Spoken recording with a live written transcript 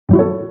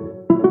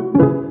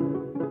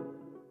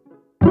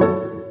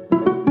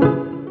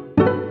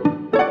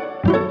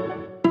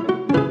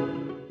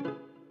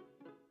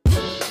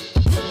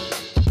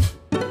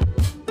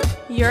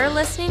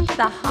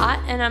the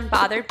Hot and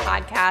Unbothered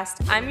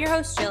podcast. I'm your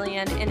host,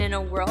 Jillian, and in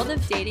a world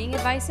of dating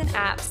advice and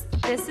apps,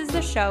 this is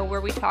the show where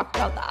we talk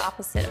about the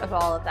opposite of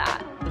all of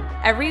that.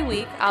 Every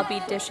week, I'll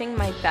be dishing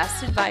my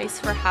best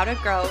advice for how to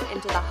grow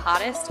into the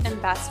hottest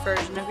and best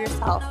version of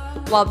yourself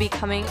while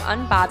becoming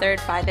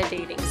unbothered by the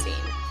dating scene.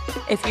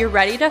 If you're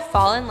ready to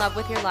fall in love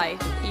with your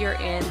life, you're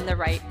in the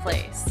right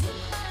place.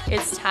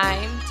 It's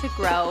time to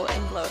grow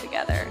and glow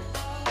together.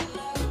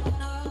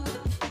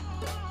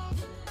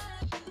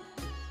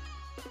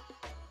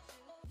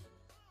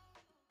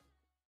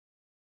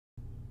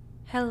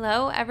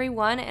 Hello,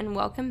 everyone, and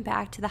welcome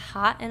back to the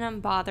Hot and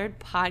Unbothered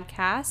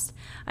podcast.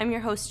 I'm your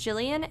host,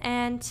 Jillian,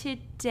 and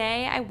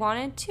today I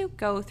wanted to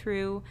go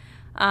through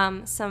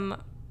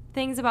some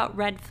things about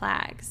red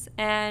flags.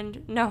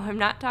 And no, I'm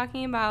not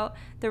talking about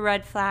the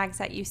red flags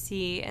that you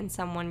see in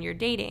someone you're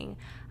dating.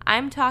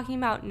 I'm talking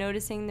about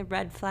noticing the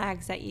red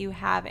flags that you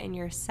have in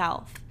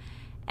yourself.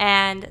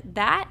 And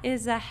that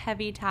is a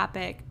heavy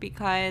topic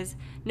because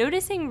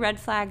noticing red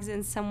flags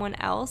in someone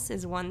else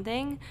is one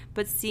thing,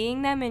 but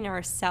seeing them in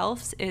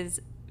ourselves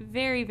is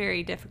very,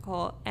 very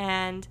difficult.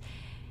 And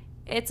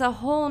it's a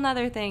whole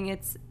nother thing.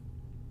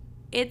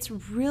 It's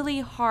really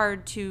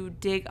hard to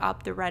dig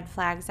up the red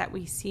flags that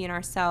we see in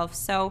ourselves.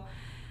 So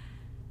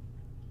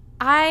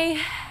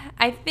I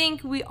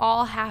think we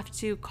all have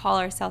to call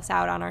ourselves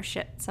out on our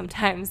shit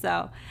sometimes,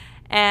 though.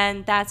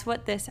 And that's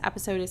what this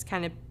episode is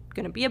kind of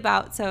going to be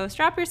about. So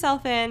strap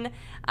yourself in.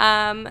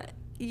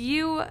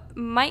 You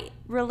might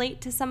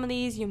relate to some of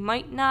these, you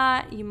might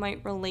not. You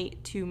might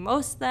relate to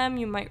most of them,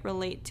 you might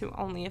relate to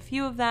only a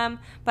few of them,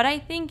 but I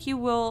think you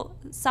will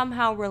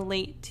somehow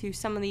relate to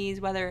some of these,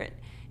 whether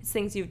it's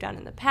things you've done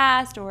in the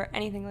past or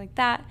anything like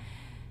that.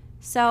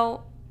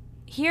 So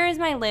here is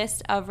my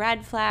list of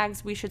red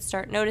flags we should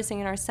start noticing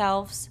in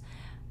ourselves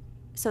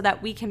so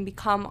that we can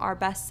become our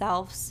best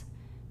selves,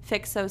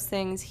 fix those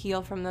things,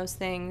 heal from those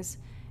things.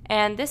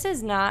 And this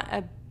is not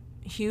a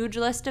huge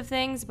list of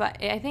things,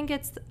 but I think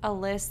it's a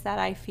list that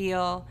I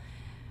feel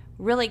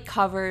really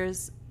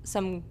covers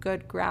some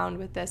good ground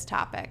with this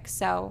topic.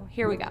 So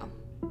here we go.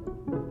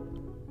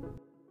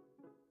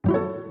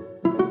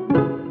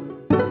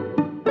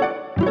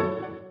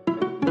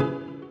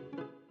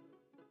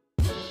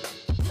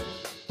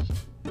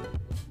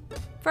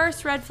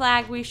 First red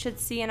flag we should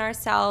see in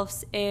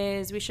ourselves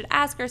is we should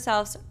ask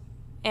ourselves,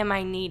 am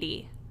I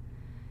needy?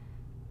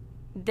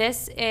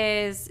 This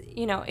is,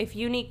 if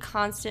you need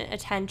constant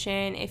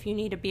attention, if you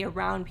need to be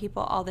around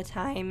people all the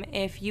time,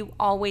 if you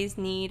always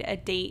need a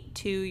date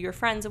to your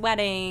friends'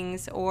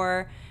 weddings,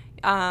 or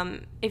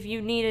if you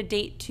need a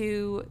date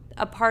to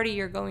a party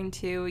you're going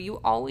to,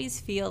 you always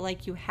feel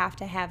like you have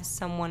to have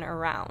someone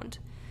around.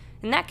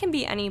 And that can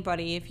be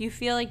anybody. If you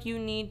feel like you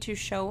need to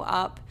show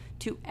up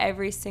to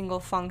every single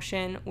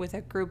function with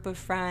a group of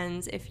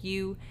friends, if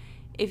you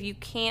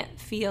can't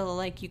feel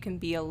like you can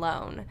be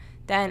alone,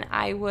 then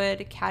I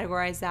would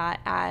categorize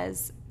that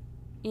as,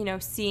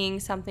 seeing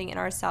something in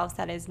ourselves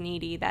that is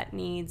needy, that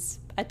needs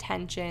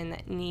attention,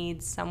 that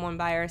needs someone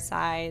by our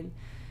side.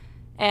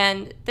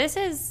 And this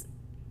is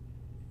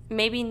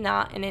maybe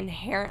not an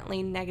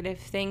inherently negative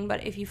thing,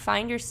 but if you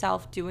find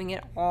yourself doing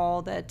it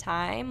all the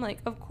time, like,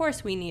 of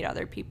course we need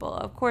other people.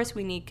 Of course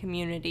we need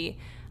community.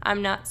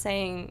 I'm not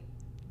saying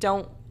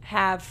don't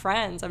have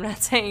friends. I'm not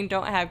saying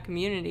don't have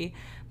community.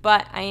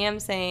 But I am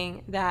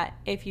saying that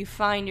if you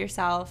find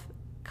yourself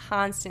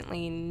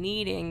constantly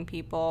needing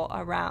people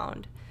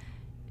around,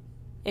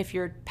 if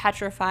you're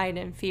petrified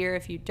in fear,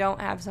 if you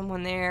don't have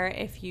someone there,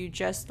 if you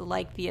just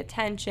like the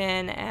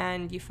attention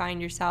and you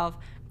find yourself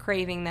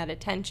craving that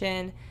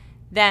attention,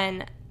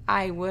 then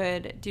I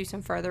would do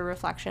some further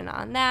reflection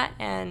on that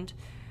and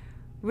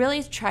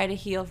really try to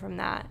heal from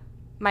that.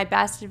 My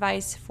best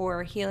advice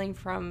for healing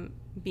from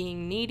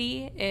being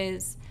needy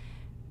is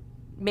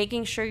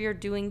making sure you're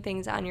doing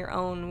things on your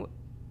own,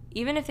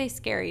 even if they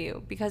scare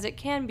you, because it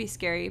can be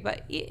scary,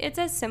 but it's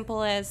as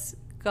simple as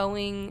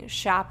going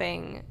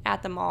shopping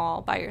at the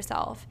mall by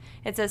yourself.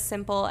 It's as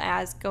simple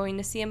as going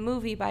to see a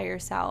movie by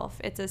yourself.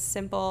 It's as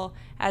simple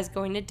as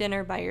going to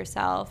dinner by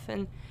yourself.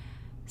 And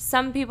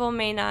some people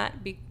may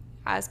not be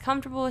as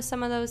comfortable with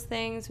some of those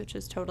things, which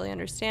is totally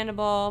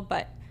understandable,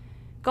 but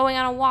going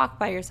on a walk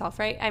by yourself,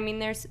 right? I mean,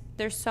 there's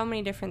so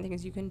many different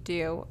things you can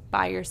do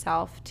by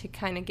yourself to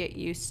kind of get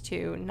used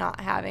to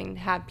not having to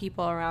have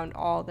people around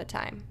all the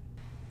time.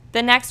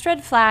 The next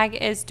red flag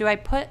is, do I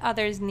put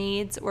others'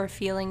 needs or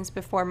feelings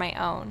before my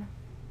own?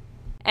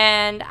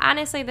 And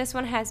honestly, this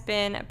one has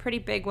been a pretty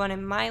big one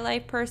in my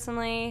life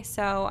personally,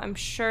 so I'm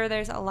sure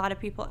there's a lot of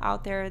people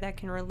out there that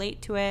can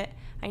relate to it.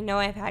 I know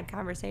I've had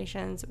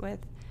conversations with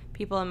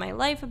people in my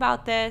life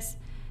about this,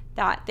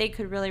 that they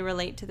could really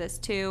relate to this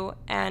too.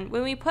 And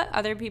when we put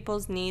other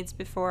people's needs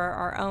before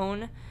our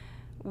own,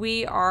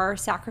 we are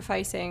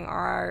sacrificing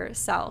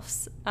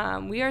ourselves.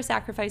 We are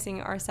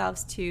sacrificing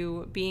ourselves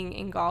to being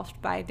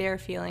engulfed by their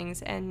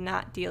feelings and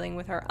not dealing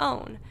with our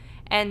own.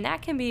 And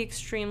that can be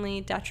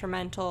extremely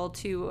detrimental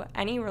to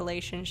any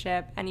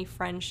relationship, any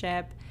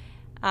friendship,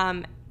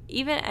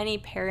 even any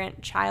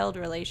parent-child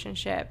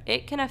relationship,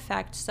 it can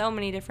affect so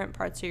many different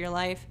parts of your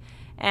life,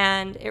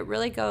 and it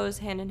really goes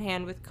hand in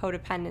hand with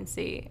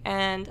codependency.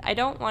 And I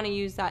don't want to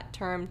use that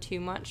term too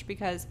much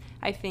because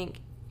I think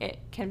it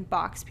can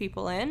box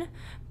people in,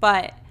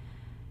 but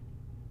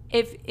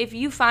if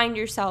you find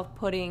yourself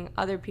putting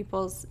other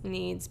people's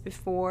needs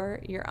before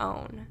your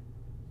own,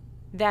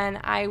 then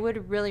I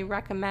would really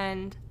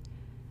recommend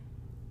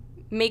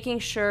making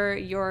sure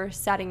you're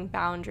setting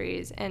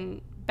boundaries.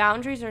 And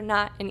boundaries are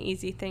not an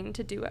easy thing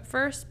to do at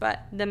first,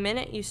 but the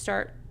minute you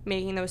start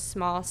making those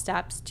small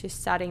steps to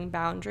setting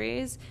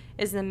boundaries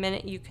is the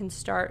minute you can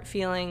start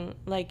feeling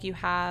like you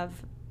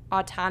have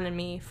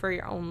autonomy for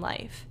your own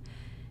life.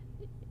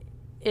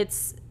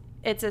 It's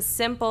as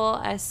simple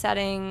as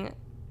setting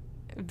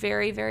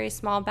very, very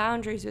small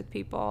boundaries with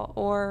people,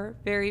 or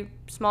very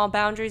small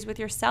boundaries with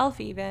yourself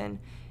even.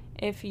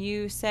 If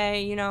you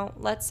say,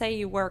 let's say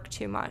you work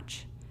too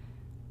much.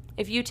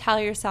 If you tell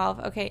yourself,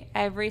 okay,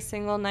 every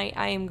single night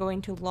I am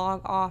going to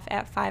log off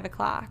at 5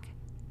 o'clock,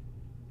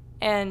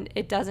 and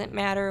it doesn't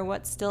matter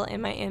what's still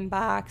in my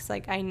inbox,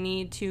 like I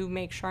need to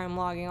make sure I'm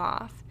logging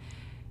off.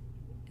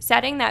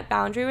 Setting that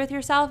boundary with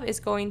yourself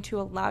is going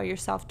to allow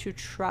yourself to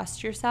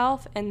trust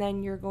yourself, and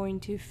then you're going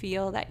to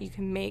feel that you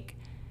can make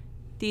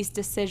these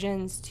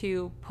decisions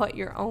to put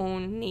your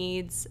own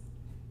needs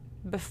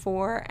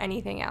before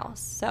anything else.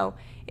 So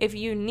if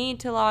you need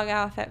to log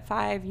off at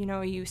 5,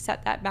 you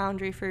set that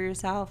boundary for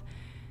yourself,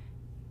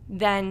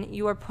 then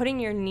you are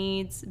putting your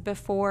needs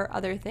before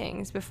other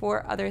things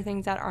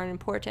that aren't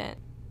important.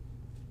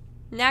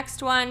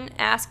 Next one,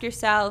 ask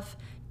yourself,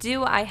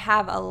 do I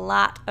have a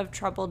lot of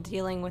trouble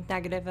dealing with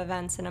negative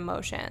events and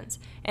emotions?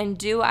 And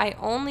do I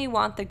only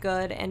want the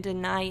good and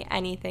deny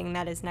anything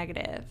that is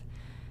negative?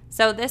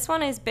 So this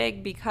one is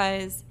big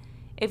because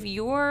if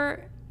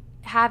you're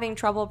having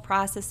trouble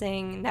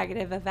processing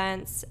negative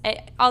events,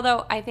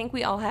 although I think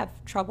we all have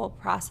trouble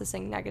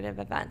processing negative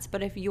events,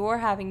 but if you're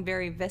having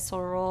very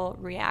visceral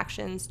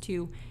reactions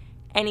to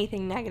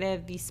anything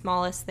negative, the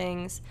smallest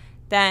things,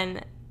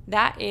 then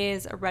that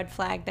is a red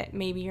flag that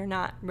maybe you're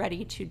not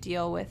ready to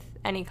deal with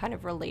any kind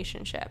of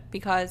relationship.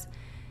 Because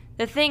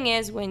the thing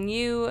is, when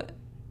you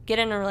get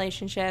in a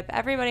relationship,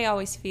 everybody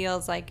always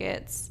feels like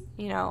it's,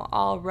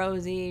 all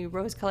rosy,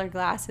 rose-colored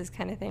glasses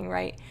kind of thing,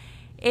 right?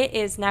 It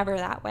is never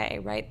that way,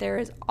 right?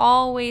 There's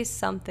always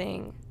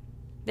something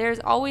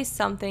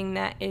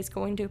that is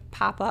going to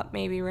pop up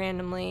maybe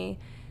randomly.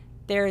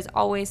 There's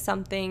always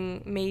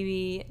something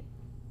maybe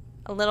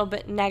a little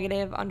bit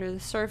negative under the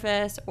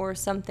surface, or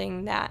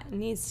something that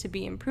needs to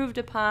be improved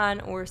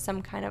upon, or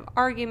some kind of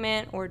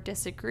argument or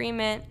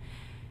disagreement.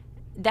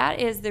 That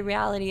is the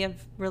reality of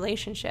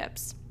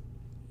relationships.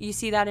 You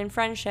see that in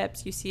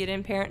friendships, you see it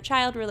in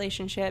parent-child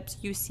relationships,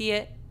 you see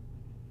it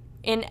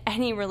in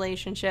any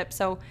relationship.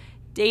 So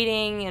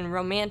dating and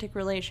romantic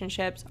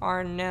relationships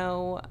are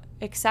no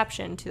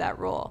exception to that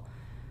rule.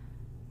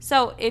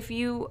 So if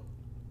you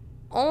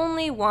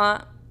only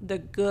want the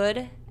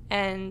good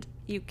and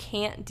you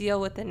can't deal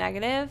with the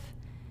negative,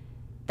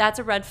 that's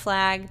a red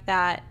flag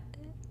that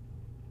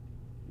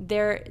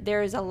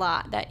there is a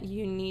lot that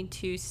you need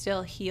to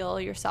still heal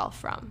yourself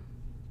from.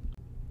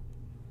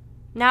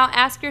 Now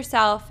ask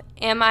yourself,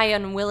 am I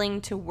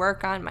unwilling to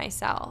work on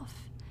myself?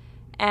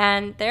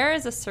 And there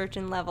is a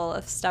certain level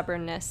of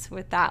stubbornness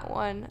with that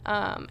one.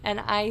 And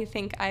I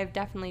think I've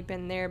definitely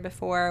been there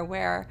before,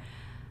 where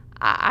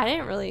I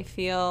didn't really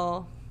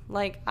feel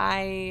like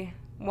I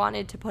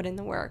wanted to put in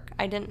the work.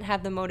 I didn't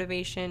have the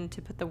motivation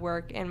to put the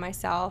work in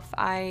myself.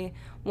 I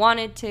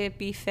wanted to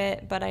be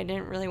fit, but I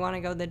didn't really want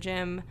to go to the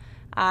gym.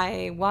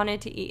 I wanted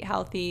to eat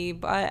healthy,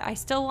 but I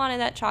still wanted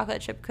that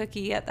chocolate chip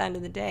cookie at the end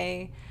of the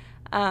day.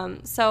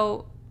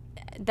 So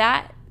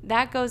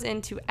that goes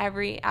into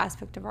every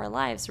aspect of our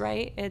lives,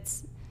 right? It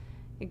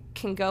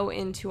can go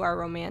into our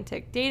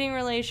romantic dating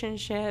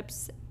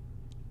relationships.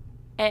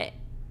 It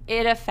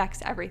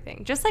affects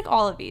everything. Just like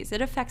all of these,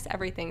 it affects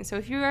everything. So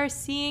if you are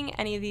seeing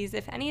any of these,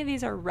 if any of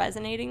these are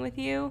resonating with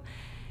you,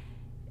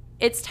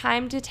 it's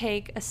time to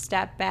take a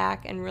step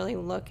back and really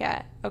look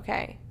at,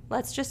 okay,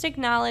 let's just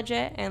acknowledge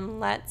it and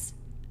let's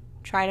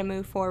try to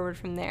move forward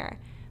from there.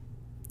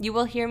 You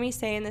will hear me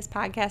say in this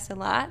podcast a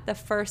lot, the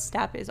first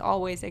step is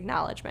always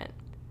acknowledgement.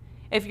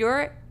 If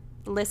you're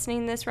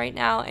listening to this right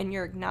now and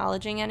you're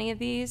acknowledging any of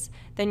these,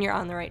 then you're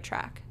on the right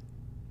track.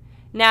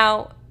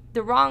 Now,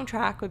 the wrong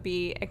track would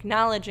be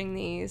acknowledging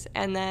these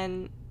and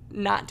then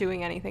not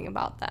doing anything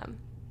about them.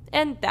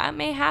 And that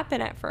may happen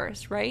at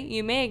first, right?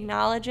 You may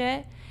acknowledge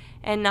it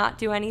and not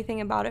do anything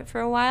about it for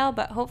a while,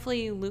 but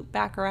hopefully you loop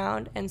back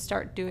around and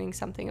start doing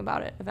something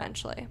about it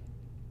eventually.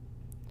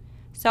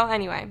 So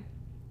anyway,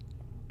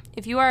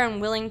 if you are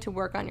unwilling to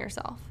work on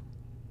yourself,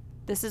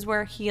 this is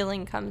where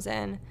healing comes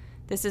in.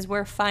 This is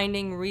where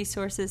finding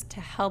resources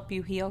to help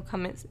you heal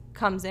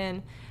comes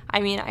in. I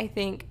mean, I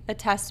think a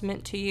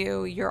testament to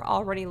you, you're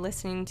already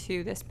listening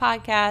to this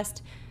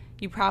podcast.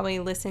 You probably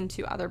listen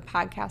to other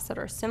podcasts that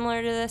are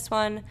similar to this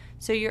one.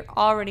 So you're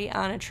already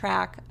on a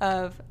track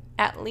of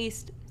at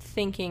least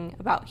thinking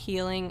about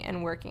healing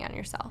and working on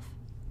yourself.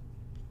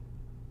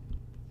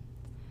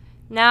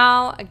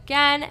 Now,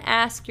 again,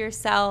 ask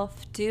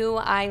yourself, do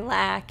I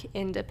lack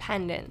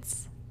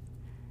independence?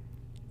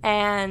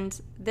 And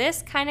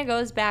this kind of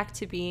goes back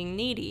to being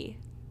needy.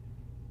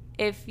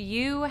 If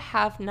you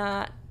have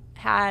not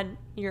had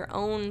your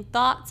own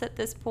thoughts at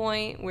this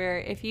point, where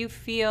if you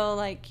feel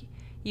like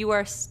you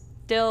are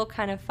still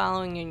kind of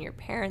following in your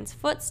parents'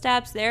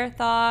 footsteps, their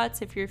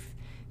thoughts, if you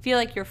feel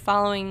like you're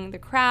following the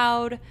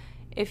crowd,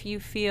 if you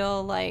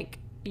feel like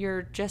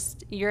you're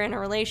in a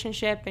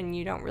relationship and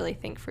you don't really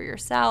think for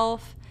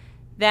yourself,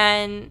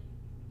 then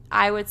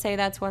I would say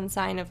that's one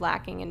sign of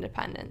lacking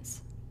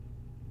independence.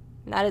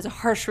 And that is a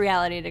harsh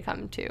reality to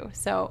come to.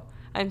 So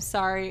I'm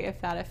sorry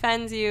if that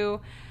offends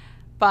you,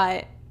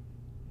 but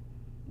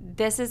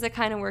this is the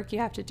kind of work you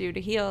have to do to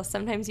heal.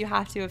 Sometimes you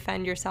have to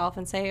offend yourself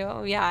and say,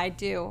 oh yeah, I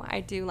do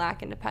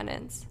lack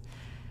independence.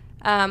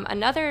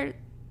 Another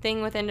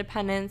thing with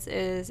independence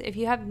is if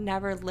you have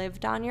never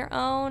lived on your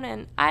own,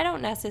 and I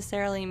don't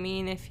necessarily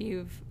mean if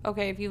you've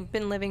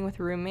been living with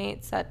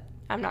roommates, that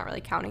I'm not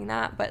really counting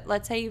that, but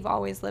let's say you've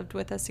always lived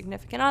with a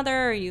significant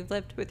other, or you've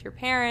lived with your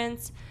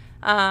parents,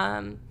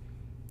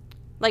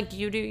 like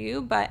you do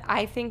you, but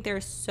I think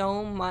there's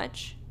so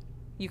much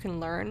you can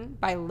learn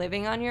by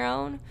living on your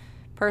own.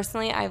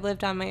 Personally, I've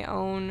lived on my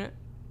own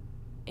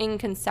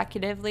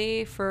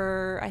inconsecutively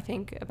for I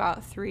think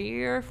about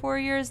 3 or 4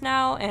 years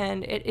now,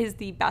 and it is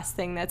the best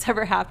thing that's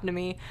ever happened to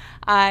me.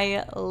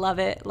 I love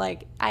it.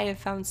 Like, I have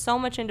found so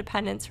much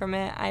independence from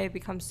it. I have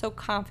become so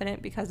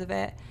confident because of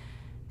it.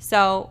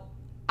 So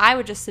I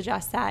would just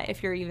suggest that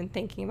if you're even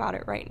thinking about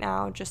it right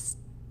now, just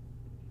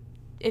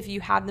if you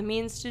have the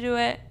means to do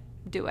it,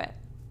 do it.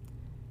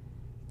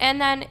 And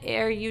then,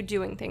 are you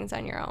doing things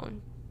on your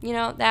own? You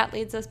know, that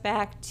leads us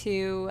back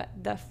to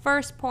the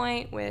first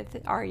point with,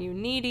 are you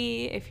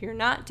needy? If you're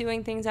not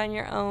doing things on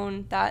your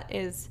own, that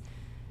is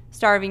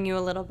starving you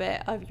a little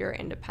bit of your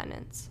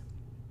independence.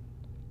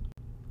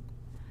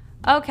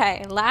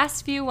 Okay,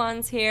 last few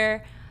ones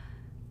here.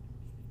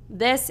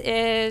 This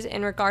is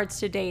in regards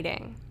to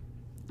dating.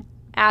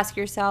 Ask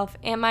yourself,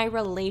 am I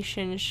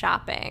relation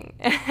shopping?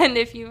 And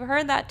if you've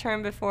heard that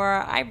term before,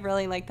 I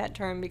really like that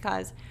term,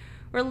 because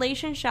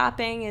relation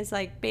shopping is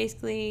like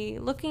basically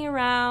looking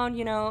around,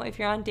 you know, if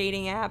you're on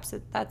dating apps,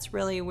 that's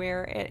really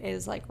where it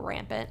is like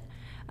rampant.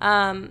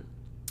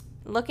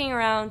 Looking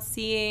around,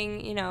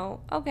 seeing, you know,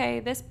 okay,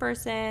 this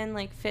person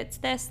like fits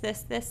this,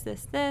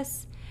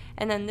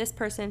 and then this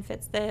person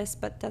fits this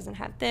but doesn't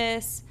have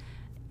this.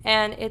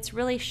 And it's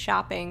really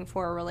shopping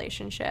for a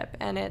relationship,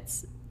 and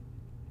it's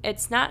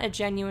not a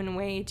genuine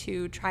way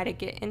to try to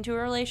get into a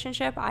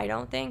relationship, I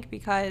don't think,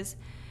 because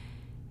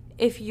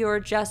if you're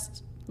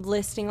just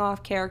listing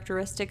off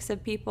characteristics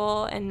of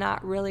people and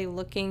not really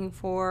looking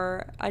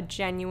for a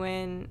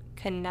genuine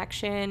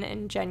connection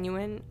and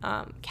genuine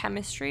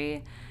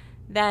chemistry,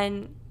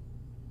 then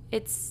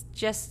it's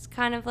just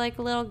kind of like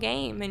a little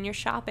game, and you're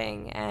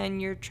shopping and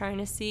you're trying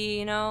to see,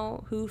 you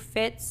know, who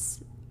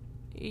fits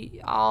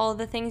all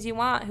the things you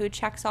want, who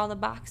checks all the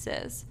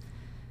boxes.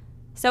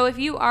 So if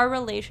you are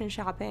relation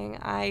shopping,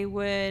 I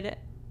would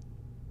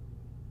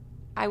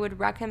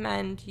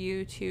recommend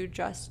you to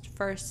just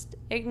first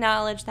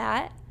acknowledge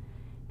that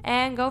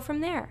and go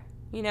from there.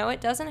 You know, it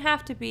doesn't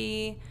have to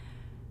be,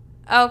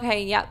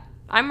 okay, yep,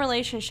 I'm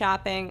relation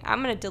shopping.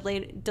 I'm going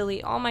to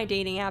delete all my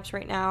dating apps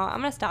right now.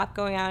 I'm going to stop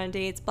going out on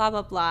dates, blah,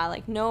 blah, blah.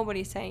 Like,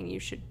 nobody's saying you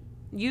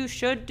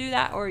should do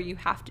that or you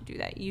have to do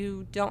that.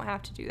 You don't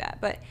have to do that.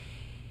 But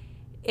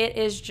it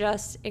is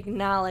just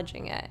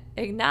acknowledging it.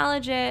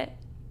 Acknowledge it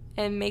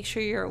and make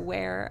sure you're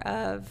aware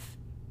of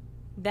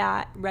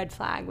that red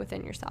flag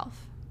within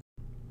yourself.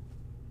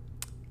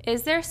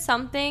 Is there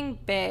something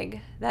big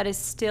that is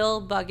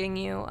still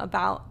bugging you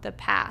about the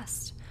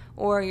past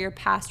or your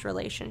past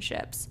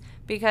relationships?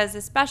 Because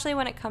especially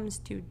when it comes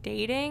to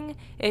dating,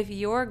 if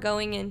you're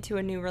going into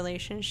a new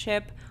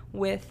relationship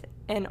with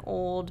an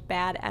old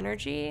bad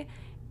energy,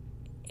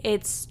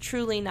 it's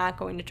truly not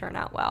going to turn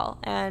out well.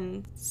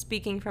 And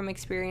speaking from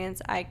experience,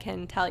 I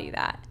can tell you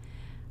that.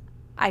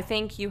 I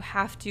think you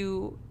have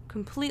to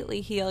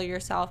completely heal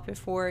yourself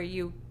before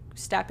you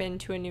step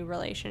into a new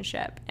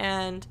relationship.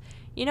 And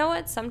you know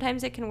what?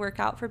 Sometimes it can work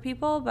out for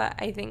people, but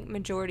I think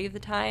majority of the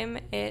time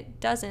it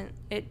doesn't.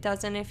 It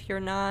doesn't if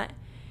you're not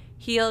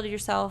healed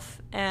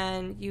yourself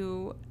and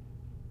you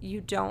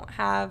don't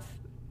have,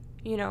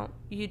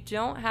 you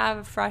don't have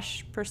a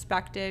fresh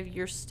perspective.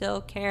 You're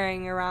still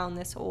carrying around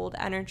this old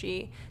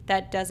energy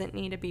that doesn't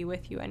need to be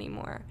with you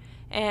anymore.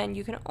 And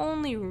you can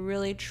only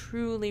really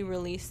truly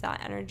release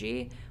that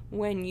energy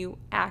when you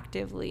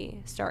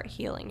actively start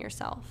healing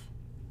yourself.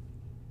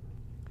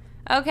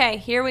 Okay,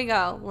 here we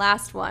go.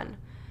 Last one.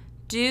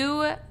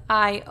 Do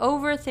I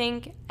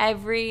overthink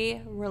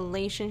every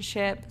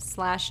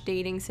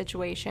relationship/dating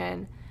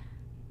situation?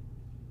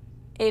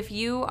 If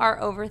you are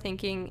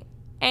overthinking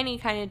any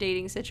kind of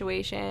dating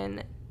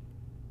situation,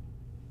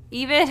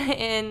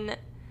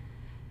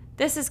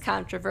 this is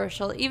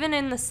controversial, even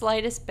in the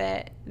slightest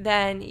bit,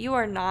 then you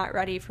are not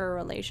ready for a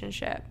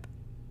relationship.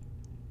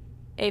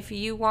 If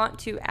you want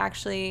to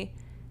actually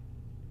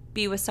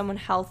be with someone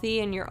healthy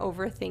and you're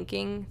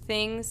overthinking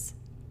things,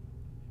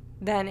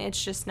 then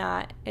it's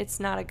not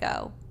a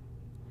go.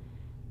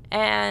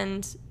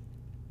 And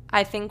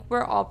I think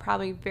we're all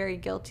probably very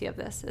guilty of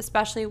this,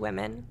 especially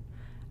women.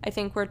 I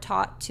think we're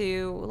taught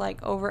to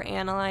like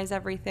overanalyze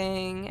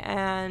everything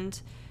and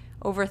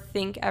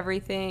overthink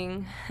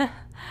everything.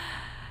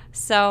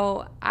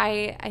 So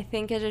I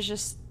think it is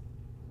just,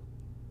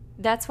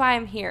 that's why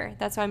I'm here.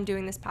 That's why I'm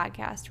doing this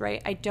podcast,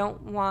 right? I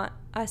don't want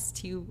us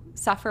to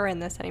suffer in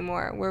this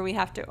anymore, where we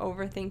have to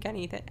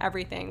overthink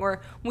everything,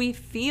 or we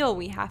feel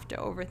we have to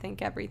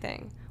overthink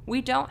everything.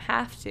 We don't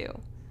have to.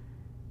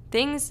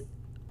 Things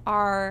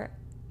are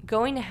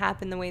going to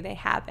happen the way they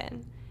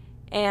happen.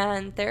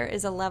 And there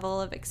is a level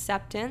of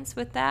acceptance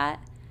with that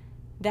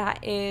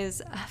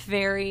is a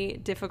very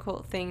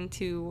difficult thing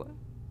to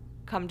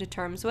come to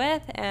terms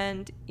with.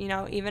 And, you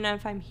know, even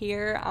if I'm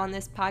here on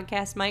this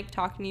podcast mic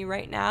talking to you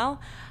right now,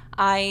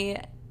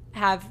 I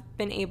have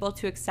been able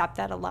to accept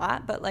that a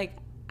lot. But, like,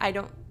 I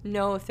don't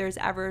know if there's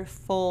ever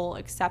full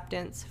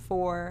acceptance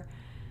for,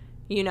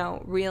 you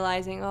know,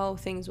 realizing, oh,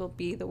 things will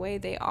be the way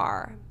they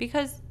are.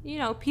 Because, you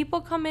know,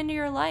 people come into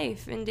your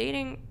life in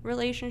dating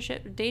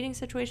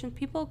situations,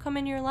 people come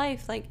into your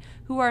life, like,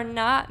 who are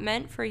not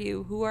meant for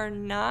you, who are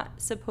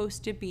not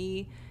supposed to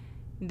be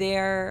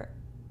there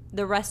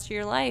the rest of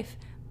your life.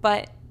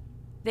 But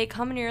they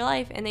come into your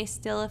life and they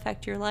still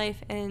affect your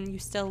life, and you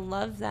still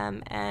love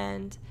them,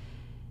 and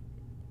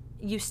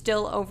you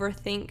still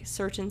overthink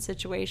certain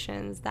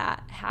situations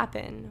that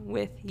happen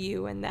with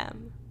you and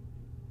them.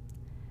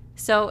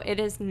 So it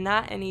is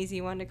not an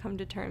easy one to come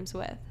to terms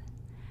with.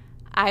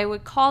 I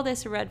would call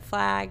this a red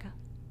flag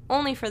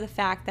only for the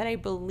fact that I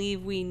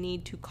believe we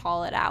need to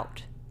call it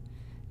out.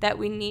 That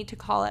we need to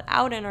call it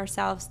out in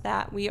ourselves,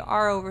 that we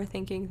are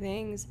overthinking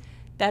things,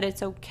 that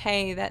it's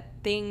okay, that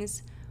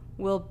things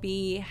will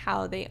be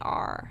how they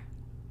are,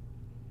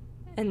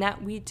 and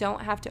that we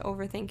don't have to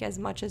overthink as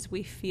much as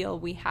we feel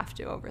we have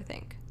to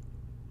overthink.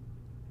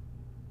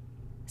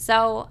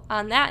 So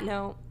on that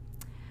note,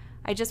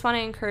 I just want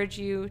to encourage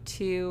you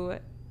to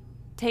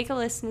take a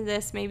listen to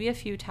this maybe a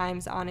few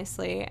times,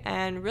 honestly,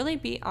 and really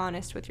be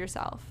honest with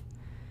yourself.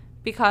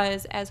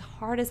 Because as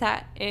hard as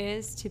that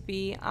is to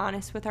be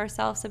honest with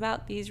ourselves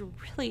about these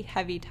really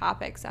heavy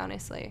topics,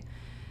 honestly,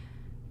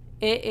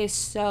 it is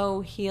so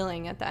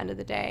healing at the end of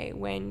the day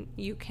when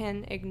you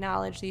can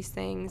acknowledge these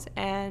things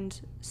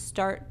and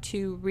start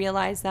to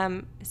realize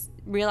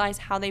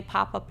how they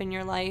pop up in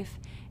your life,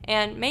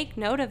 and make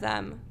note of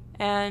them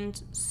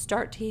and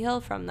start to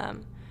heal from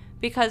them.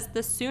 Because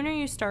the sooner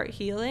you start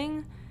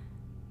healing,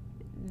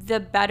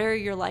 the better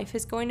your life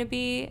is going to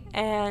be,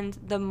 and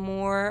the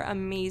more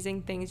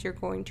amazing things you're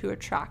going to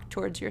attract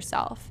towards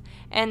yourself.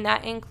 And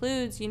that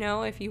includes, you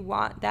know, if you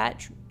want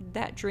that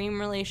dream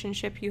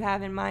relationship you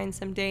have in mind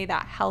someday,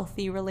 that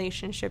healthy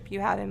relationship you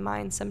have in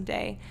mind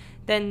someday,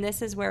 then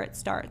this is where it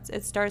starts.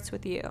 It starts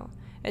with you.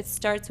 It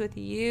starts with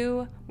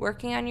you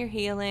working on your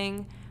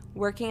healing,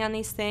 working on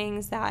these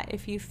things that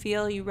if you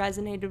feel you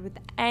resonated with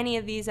any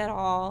of these at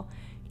all,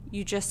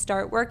 you just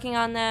start working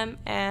on them,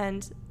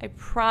 and I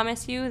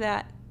promise you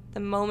that the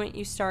moment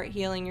you start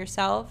healing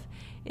yourself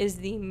is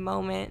the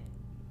moment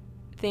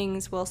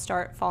things will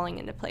start falling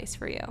into place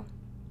for you.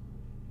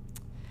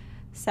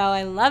 So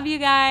I love you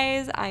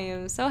guys. I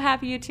am so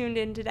happy you tuned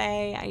in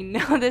today. I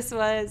know this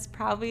was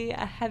probably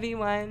a heavy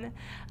one,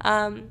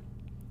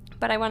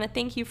 but I want to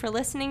thank you for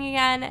listening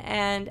again.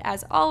 And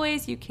as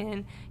always, you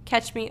can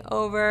catch me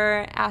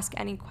over, ask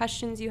any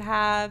questions you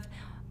have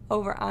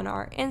over on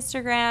our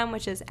Instagram,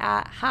 which is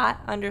at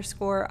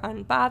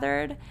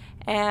hot_unbothered,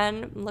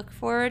 and look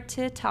forward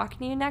to talking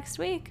to you next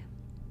week.